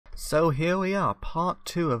So here we are, part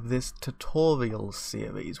 2 of this tutorial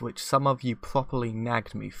series, which some of you properly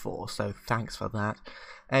nagged me for, so thanks for that.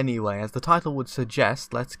 Anyway, as the title would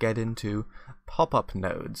suggest, let's get into pop-up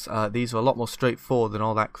nodes. These are a lot more straightforward than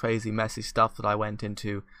all that crazy messy stuff that I went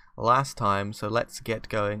into last time, so let's get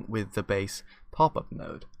going with the base pop-up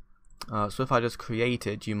node. So if I just create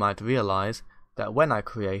it, you might realize that when I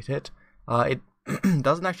create it, it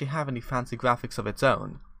doesn't actually have any fancy graphics of its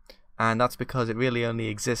own. And that's because it really only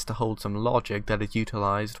exists to hold some logic that is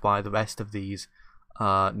utilized by the rest of these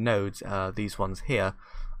nodes, these ones here.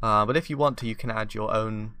 But if you want to, you can add your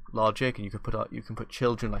own logic, and you can put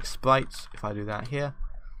children like sprites. If I do that here,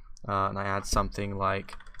 and I add something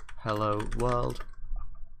like "Hello World,"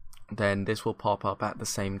 then this will pop up at the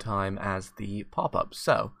same time as the pop-up.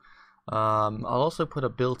 So I'll also put a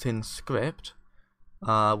built-in script,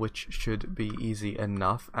 which should be easy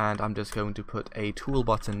enough, and I'm just going to put a tool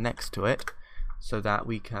button next to it so that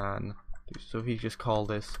we can so if you just call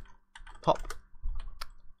this pop,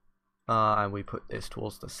 and we put this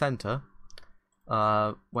towards the center,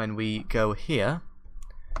 when we go here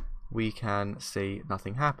we can see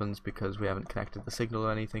nothing happens because we haven't connected the signal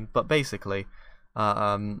or anything. But basically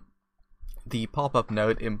the pop-up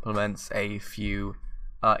node implements a few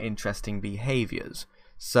interesting behaviors.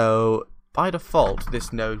 So by default,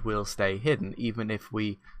 this node will stay hidden. Even if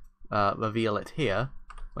we reveal it here,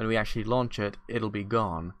 when we actually launch it, it'll be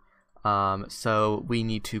gone. So we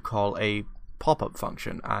need to call a pop-up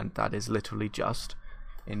function, and that is literally just,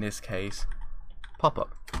 in this case,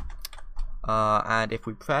 pop-up. And if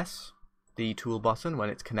we press the tool button when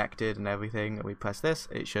it's connected and everything, and we press this,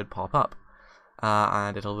 it should pop up,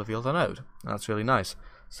 and it'll reveal the node. That's really nice.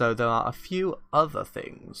 So there are a few other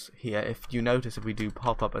things here. If you notice, if we do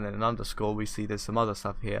pop-up and then an underscore, we see there's some other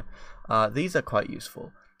stuff here. These are quite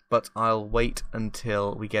useful, but I'll wait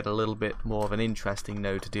until we get a little bit more of an interesting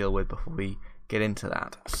node to deal with before we get into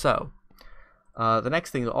that. So the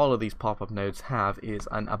next thing that all of these pop-up nodes have is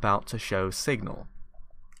an about to show signal.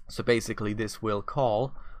 So basically this will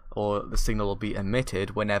call, or the signal will be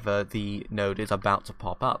emitted whenever the node is about to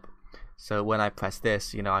pop up. So when I press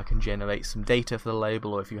this, you know, I can generate some data for the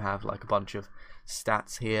label, or if you have like a bunch of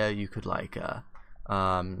stats here, you could like,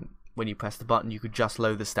 when you press the button, you could just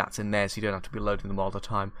load the stats in there, so you don't have to be loading them all the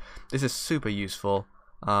time. This is super useful,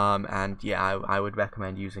 and yeah, I would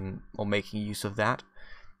recommend using or making use of that.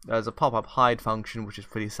 There's a pop-up hide function, which is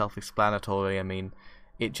pretty self-explanatory. I mean,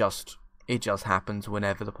 it just happens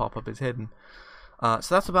whenever the pop-up is hidden.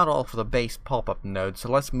 So that's about all for the base pop-up node, so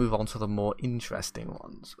let's move on to the more interesting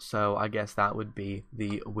ones. So I guess that would be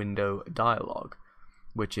the window dialog,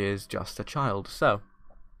 which is just a child. So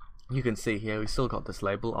you can see here we still got this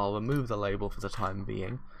label. I'll remove the label for the time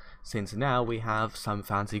being, since now we have some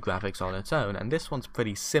fancy graphics on its own, and this one's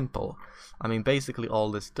pretty simple. I mean, basically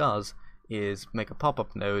all this does is make a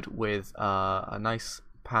pop-up node with a nice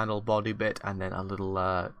panel body bit and then a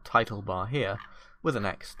little title bar here with an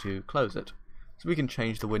X to close it. So we can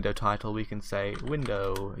change the window title. We can say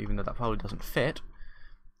window, even though that probably doesn't fit.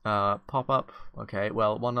 Pop-up. Okay,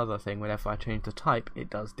 well, one other thing, whenever I change the type, it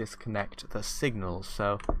does disconnect the signals.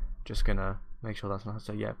 So just gonna make sure that's not.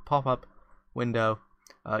 So yeah, pop-up, window.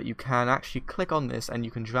 You can actually click on this and you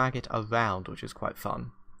can drag it around, which is quite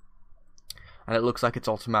fun. And it looks like it's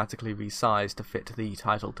automatically resized to fit the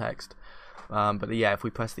title text. But yeah, if we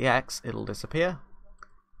press the X, it'll disappear.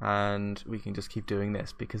 And we can just keep doing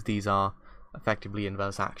this because these are effectively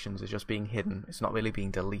inverse actions. It's just being hidden. It's not really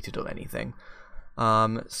being deleted or anything.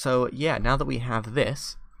 So yeah, now that we have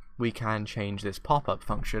this, we can change this pop-up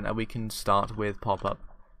function, and we can start with pop-up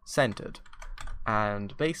centered.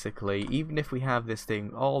 And basically, even if we have this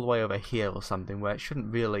thing all the way over here or something where it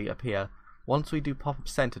shouldn't really appear, once we do pop-up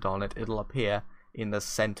centered on it, it'll appear in the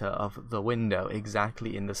center of the window,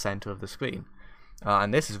 exactly in the center of the screen.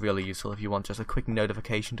 And this is really useful if you want just a quick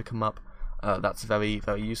notification to come up. That's very,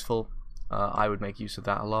 very useful. I would make use of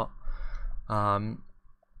that a lot. And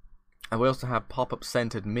we also have pop-up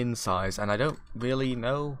centered min size, and I don't really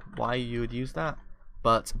know why you would use that,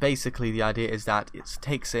 but basically the idea is that it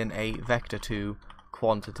takes in a vector2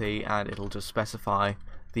 quantity and it'll just specify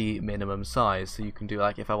the minimum size. So you can do,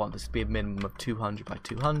 like, if I want this to be a minimum of 200 by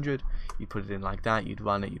 200, you put it in like that, you'd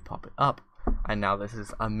run it, you'd pop it up, and now this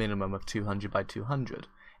is a minimum of 200 by 200.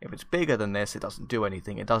 If it's bigger than this, it doesn't do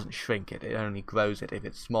anything. It doesn't shrink it. It only grows it if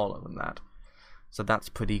it's smaller than that. So that's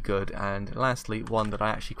pretty good. And lastly, one that I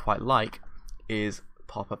actually quite like is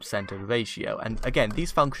pop-up centered ratio. And again,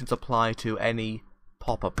 these functions apply to any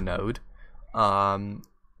pop-up node.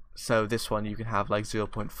 So this one you can have like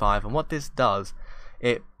 0.5. And what this does,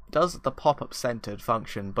 it does the pop-up centered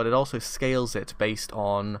function, but it also scales it based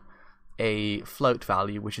on a float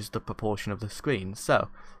value, which is the proportion of the screen. So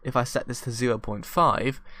if I set this to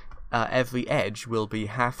 0.5, every edge will be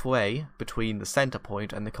halfway between the center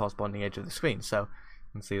point and the corresponding edge of the screen. So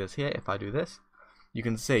you can see this here. If I do this, you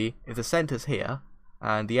can see if the center's here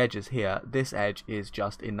and the edge is here, this edge is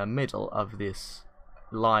just in the middle of this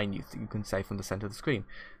line, you can say, from the center of the screen.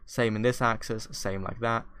 Same in this axis, same like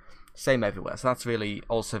that, same everywhere. So that's really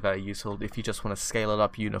also very useful if you just want to scale it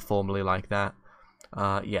up uniformly like that.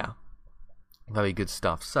 Yeah, very good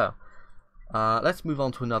stuff. So let's move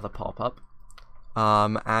on to another pop-up.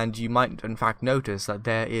 And you might in fact notice that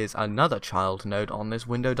there is another child node on this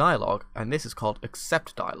window dialog, and this is called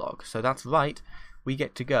accept dialog. So that's right, we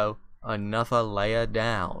get to go another layer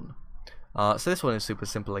down. So this one is super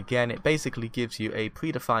simple again. It basically gives you a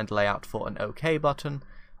predefined layout for an OK button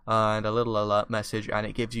and a little alert message, and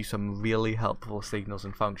it gives you some really helpful signals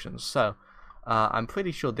and functions. So I'm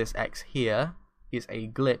pretty sure this X here is a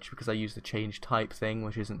glitch because I used the change type thing,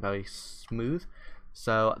 which isn't very smooth.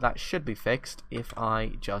 So that should be fixed if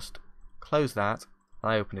I just close that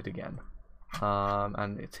and I open it again.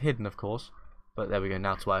 And it's hidden, of course, but there we go,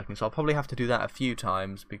 now it's working. So I'll probably have to do that a few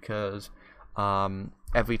times because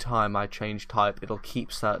every time I change type, it'll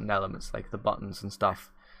keep certain elements, like the buttons and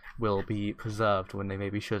stuff, will be preserved when they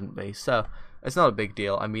maybe shouldn't be. So it's not a big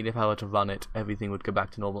deal. I mean, if I were to run it, everything would go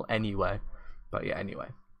back to normal anyway. But yeah, anyway.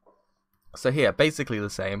 So here, basically the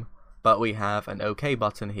same, but we have an OK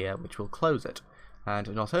button here, which will close it.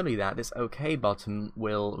 And not only that, this OK button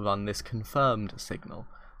will run this confirmed signal.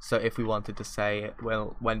 So if we wanted to say,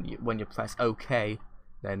 well, when you press OK,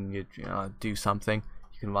 then you do something,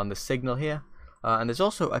 you can run the signal here. And there's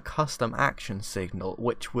also a custom action signal,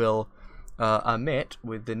 which will emit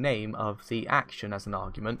with the name of the action as an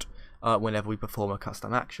argument whenever we perform a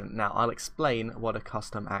custom action. Now, I'll explain what a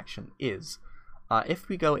custom action is. If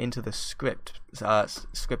we go into the script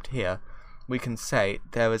here, we can say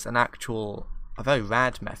there is a very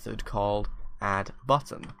rad method called add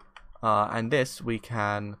button, and this we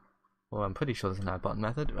can, well, I'm pretty sure there's an add button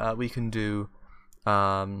method. We can do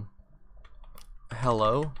hello.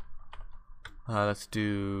 Let's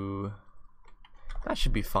do, that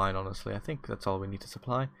should be fine, honestly. I think that's all we need to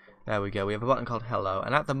supply. There we go. We have a button called hello,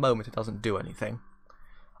 and at the moment it doesn't do anything.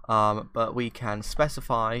 But we can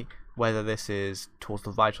specify whether this is towards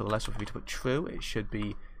the right or the left. So if we put true, it should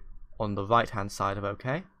be on the right hand side of OK.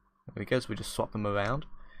 There we go, so we just swap them around.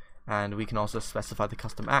 And we can also specify the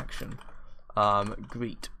custom action,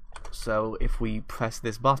 greet. So if we press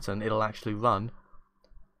this button, it'll actually run.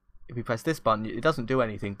 If we press this button, it doesn't do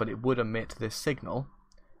anything, but it would emit this signal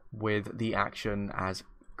with the action as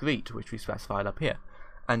greet, which we specified up here.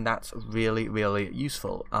 And that's really, really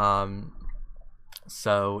useful.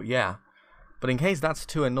 So yeah. But in case that's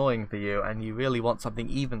too annoying for you and you really want something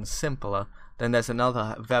even simpler, then there's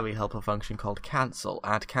another very helpful function called cancel,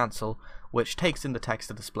 add cancel, which takes in the text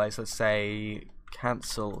to display. So let's say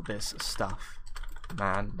cancel this stuff.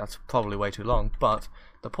 Man, that's probably way too long, but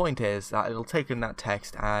the point is that it'll take in that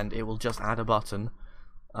text and it will just add a button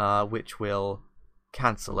which will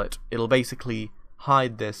cancel it. It'll basically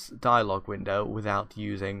hide this dialog window without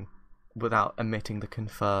emitting the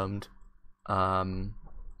confirmed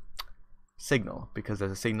signal, because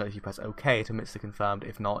there's a signal if you press OK, it emits the confirmed.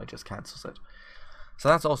 If not, it just cancels it. So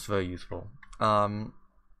that's also very useful.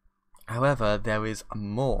 However, there is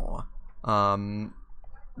more.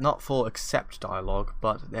 Not for accept dialog,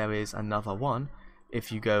 but there is another one.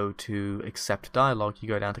 If you go to accept dialog, you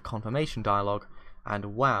go down to confirmation dialog,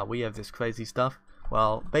 and wow, we have this crazy stuff.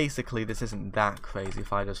 Well, basically this isn't that crazy.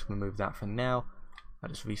 If I just remove that for now, I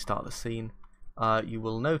just restart the scene, you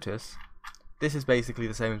will notice this is basically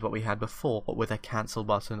the same as what we had before, but with a cancel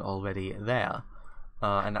button already there.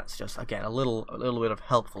 And that's just, again, a little bit of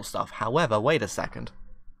helpful stuff. However, wait a second.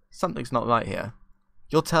 Something's not right here.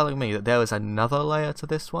 You're telling me that there is another layer to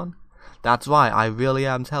this one? That's right, I really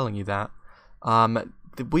am telling you that.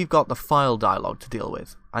 We've got the file dialog to deal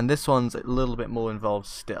with, and this one's a little bit more involved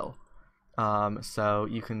still. So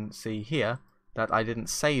you can see here that I didn't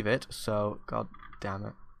save it, so god damn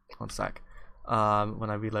it. One sec. When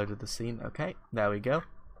I reloaded the scene, okay, there we go.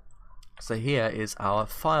 So here is our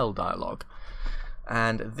file dialog,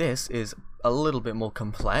 and this is a little bit more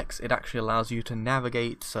complex. It actually allows you to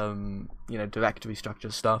navigate some, directory structure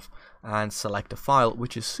stuff and select a file,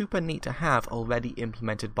 which is super neat to have already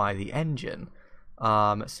implemented by the engine.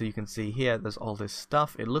 So you can see here there's all this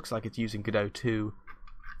stuff. It looks like it's using Godot 2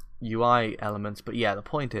 UI elements, but yeah, the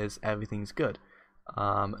point is everything's good.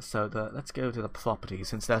 Let's go to the properties,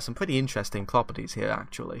 since there's some pretty interesting properties here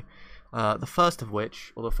actually. The first of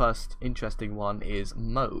which, or the first interesting one, is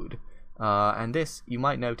mode. And this, you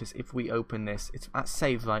might notice, if we open this, it's at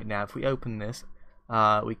save right now. If we open this,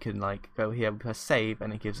 we can like go here, press save,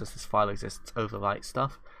 and it gives us this file exists overwrite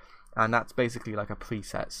stuff, and that's basically like a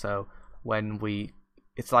preset. So when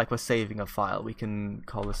it's like we're saving a file. We can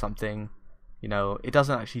call this something. You know, it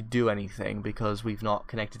doesn't actually do anything because we've not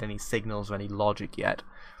connected any signals or any logic yet.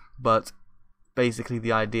 But basically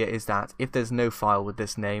the idea is that if there's no file with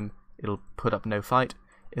this name, it'll put up no fight.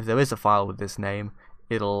 If there is a file with this name,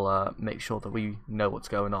 it'll make sure that we know what's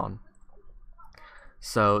going on.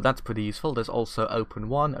 So that's pretty useful. There's also open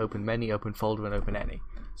one, open many, open folder, and open any.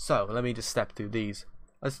 So let me just step through these.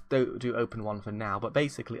 Let's do open one for now. But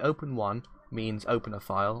basically open one means open a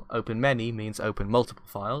file, open many means open multiple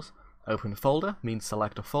files, open folder means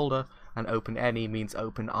select a folder, and open any means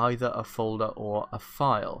open either a folder or a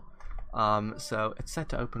file. So it's set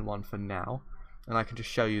to open one for now, and I can just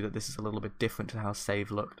show you that this is a little bit different to how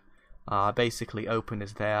save looked. Basically open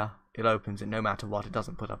is there, it opens it no matter what, it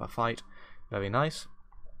doesn't put up a fight. Very nice.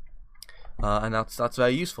 And that's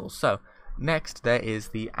very useful. So next there is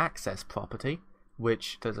the access property,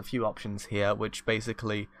 which there's a few options here, which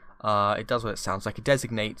basically it does what it sounds like. It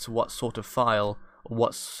designates what sort of file,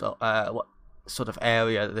 what sort of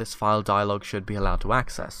area this file dialog should be allowed to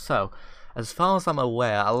access. So as far as I'm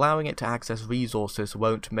aware, allowing it to access resources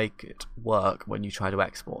won't make it work when you try to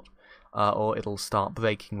export, or it'll start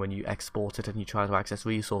breaking when you export it and you try to access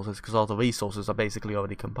resources, because all the resources are basically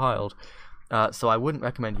already compiled. So I wouldn't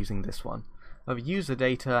recommend using this one. User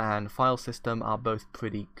data and file system are both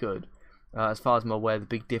pretty good. As far as I'm aware, the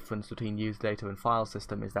big difference between user data and file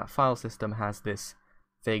system is that file system has this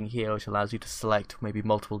thing here which allows you to select maybe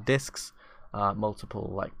multiple disks, multiple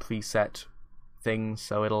like preset things.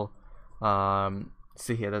 So it'll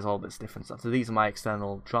see here, there's all this different stuff. So these are my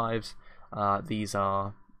external drives. These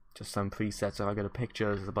are just some presets. If I go to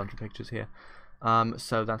pictures, there's a bunch of pictures here.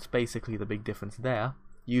 So that's basically the big difference there.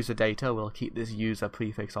 User data will keep this user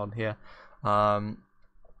prefix on here,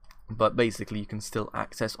 but basically you can still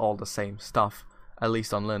access all the same stuff. At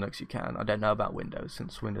least on Linux you can. I don't know about Windows,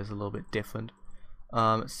 since Windows is a little bit different.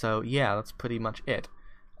 So yeah, that's pretty much it.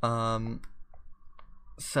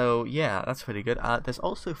 So yeah, that's pretty good. There's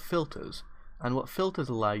also filters, and what filters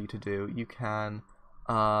allow you to do, you can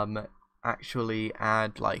actually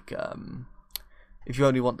add like if you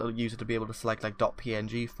only want the user to be able to select like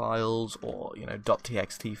 .png files or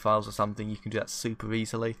 .txt files or something, you can do that super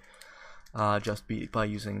easily just by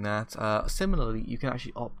using that. Similarly, you can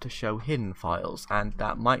actually opt to show hidden files, and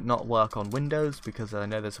that might not work on Windows because I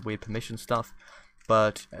know there's some weird permission stuff,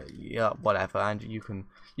 but yeah, whatever. And you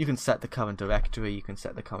can set the current directory, you can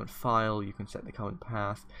set the current file, you can set the current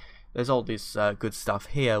path. There's all this good stuff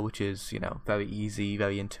here, which is very easy,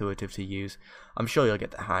 very intuitive to use. I'm sure you'll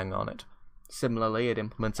get the hang on it. Similarly, it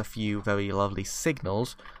implements a few very lovely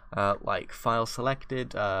signals, like file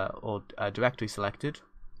selected or directory selected,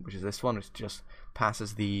 which is this one, which just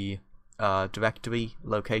passes the directory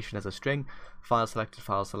location as a string. File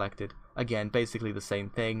selected. Again, basically the same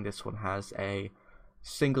thing. This one has a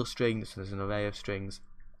single string, this one has an array of strings.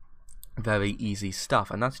 Very easy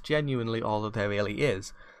stuff, and that's genuinely all that there really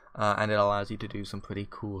is, and it allows you to do some pretty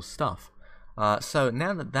cool stuff. So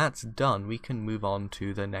now that that's done, we can move on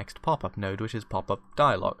to the next pop-up node, which is Popup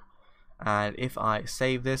Dialog. And if I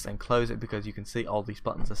save this and close it, because you can see all these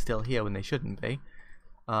buttons are still here when they shouldn't be,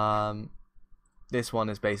 this one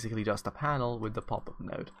is basically just a panel with the pop-up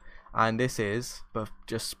node. And this is, but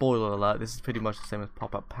just spoiler alert, this is pretty much the same as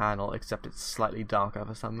pop-up panel, except it's slightly darker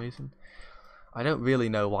for some reason. I don't really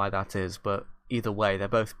know why that is, but either way, they're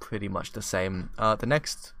both pretty much the same.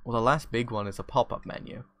 The last big one is a pop-up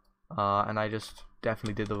menu. And I just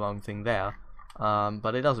definitely did the wrong thing there,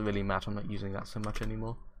 but it doesn't really matter. I'm not using that so much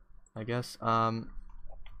anymore, I guess. The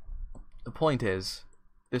point is,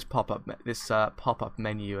 this pop-up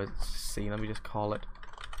menu, as seen, let me just call it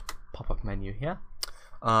pop-up menu here.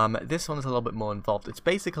 This one is a little bit more involved. It's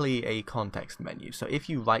basically a context menu. So if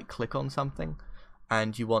you right-click on something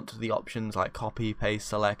and you want the options like copy, paste,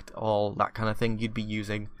 select, all that kind of thing, you'd be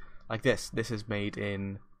using like this. This is made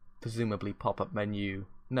in presumably pop-up menu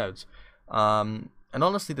nodes, and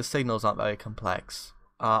honestly the signals aren't very complex.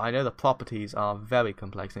 I know the properties are very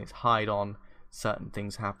complex and it's hide on certain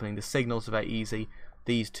things happening. The signals are very easy.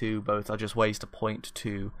 These two both are just ways to point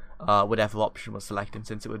to whatever option we're selecting,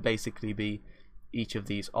 since it would basically be each of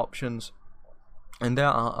these options. And there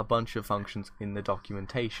are a bunch of functions in the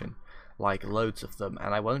documentation, like loads of them,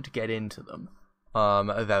 and I won't get into them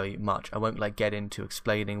very much. I won't get into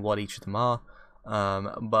explaining what each of them are,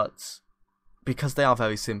 but because they are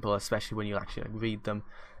very simple, especially when you actually read them.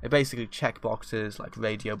 It basically check boxes like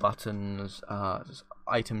radio buttons,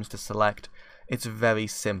 items to select. it's very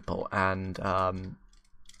simple, and I'm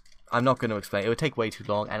not going to explain. It would take way too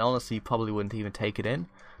long, and honestly, you probably wouldn't even take it in.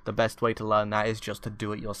 The best way to learn that is just to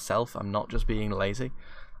do it yourself. I'm not just being lazy.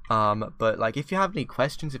 But like, if you have any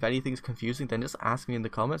questions, if anything's confusing, then just ask me in the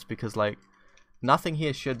comments, because like, nothing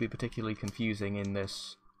here should be particularly confusing in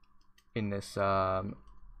this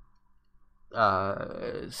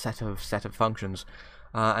set of functions,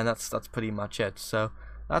 and that's pretty much it. So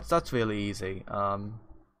that's really easy.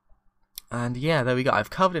 And yeah, there we go. I've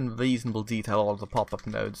covered in reasonable detail all of the pop-up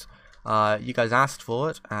nodes. You guys asked for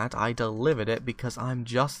it, and I delivered it because I'm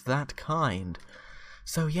just that kind.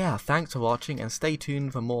 So yeah, thanks for watching, and stay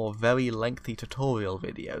tuned for more very lengthy tutorial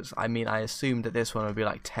videos. I mean, I assumed that this one would be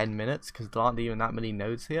like 10 minutes, because there aren't even that many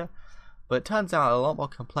nodes here. But it turns out a lot more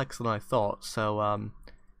complex than I thought, so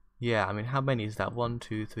yeah, I mean, how many is that? 1,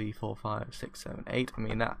 2, 3, 4, 5, 6, 7, 8. I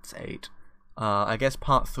mean, that's 8. I guess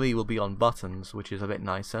part 3 will be on buttons, which is a bit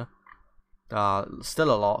nicer.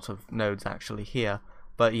 Still a lot of nodes actually here,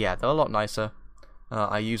 but yeah, they're a lot nicer.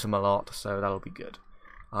 I use them a lot, so that'll be good.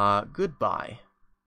 Goodbye.